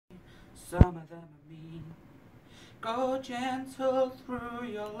some of them are mean. Go gentle through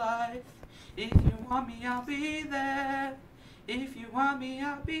your life. If you want me, I'll be there. If you want me,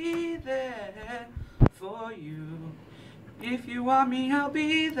 I'll be there for you. If you want me, I'll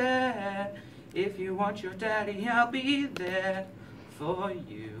be there. If you want your daddy, I'll be there for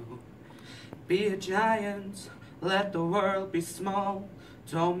you. Be a giant, let the world be small.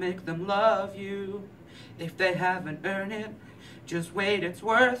 Don't make them love you if they haven't earned it. Just wait, it's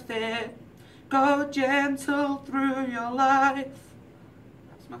worth it. Go gentle through your life.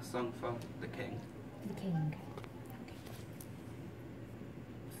 That's my song for the king. The king.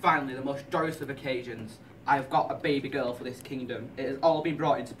 Finally, the most joyous of occasions. I've got a baby girl for this kingdom. It has all been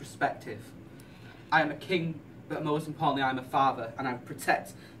brought into perspective. I am a king, but most importantly, I'm a father, and I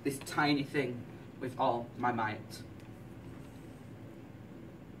protect this tiny thing with all my might.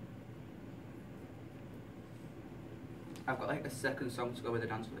 I've got like a second song to go with the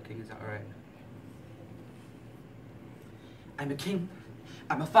dance for the king, is that alright? I'm a king,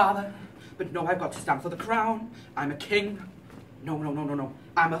 I'm a father, but no, I've got to stand for the crown. I'm a king, no,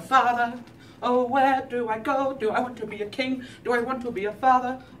 I'm a father. Oh, where do I go? Do I want to be a king? Do I want to be a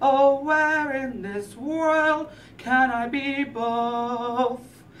father? Oh, where in this world can I be both?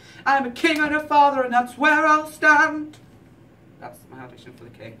 I'm a king and a father, and that's where I'll stand. That's my audition for the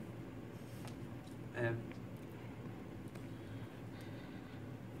king.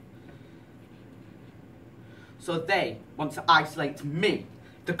 So they want to isolate me,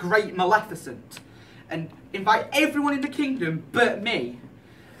 the great Maleficent, and invite everyone in the kingdom but me.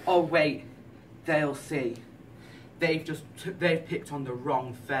 Oh wait, they'll see. They've picked on the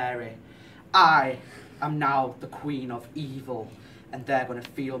wrong fairy. I am now the queen of evil, and they're gonna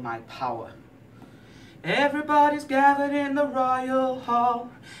feel my power. Everybody's gathered in the royal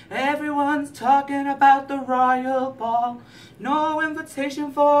hall. Everyone's talking about the royal ball. No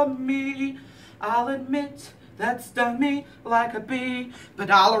invitation for me, I'll admit. That stung me like a bee,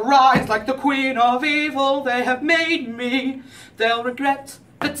 but I'll arise like the queen of evil. They have made me. They'll regret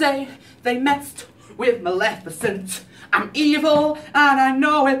the day they messed with Maleficent. I'm evil and I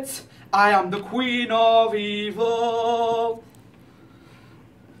know it. I am the queen of evil.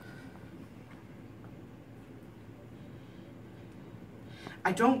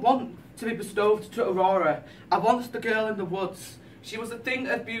 I don't want to be bestowed to Aurora. I want the girl in the woods. She was a thing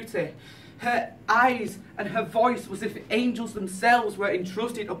of beauty. Her eyes and her voice was as if angels themselves were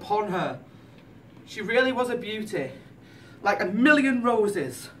entrusted upon her. She really was a beauty, like a million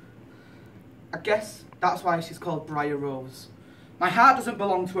roses. I guess that's why she's called Briar Rose. My heart doesn't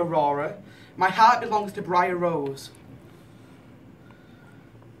belong to Aurora. My heart belongs to Briar Rose.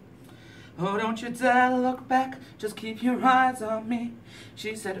 Oh, don't you dare look back, just keep your eyes on me.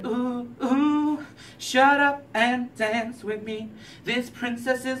 She said, ooh, ooh, shut up and dance with me. This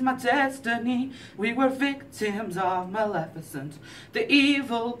princess is my destiny. We were victims of Maleficent, the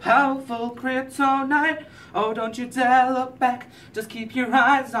evil, powerful kryptonite. Oh, don't you dare look back, just keep your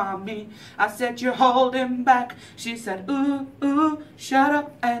eyes on me. I said you're holding back. She said, ooh, ooh, shut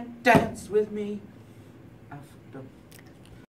up and dance with me.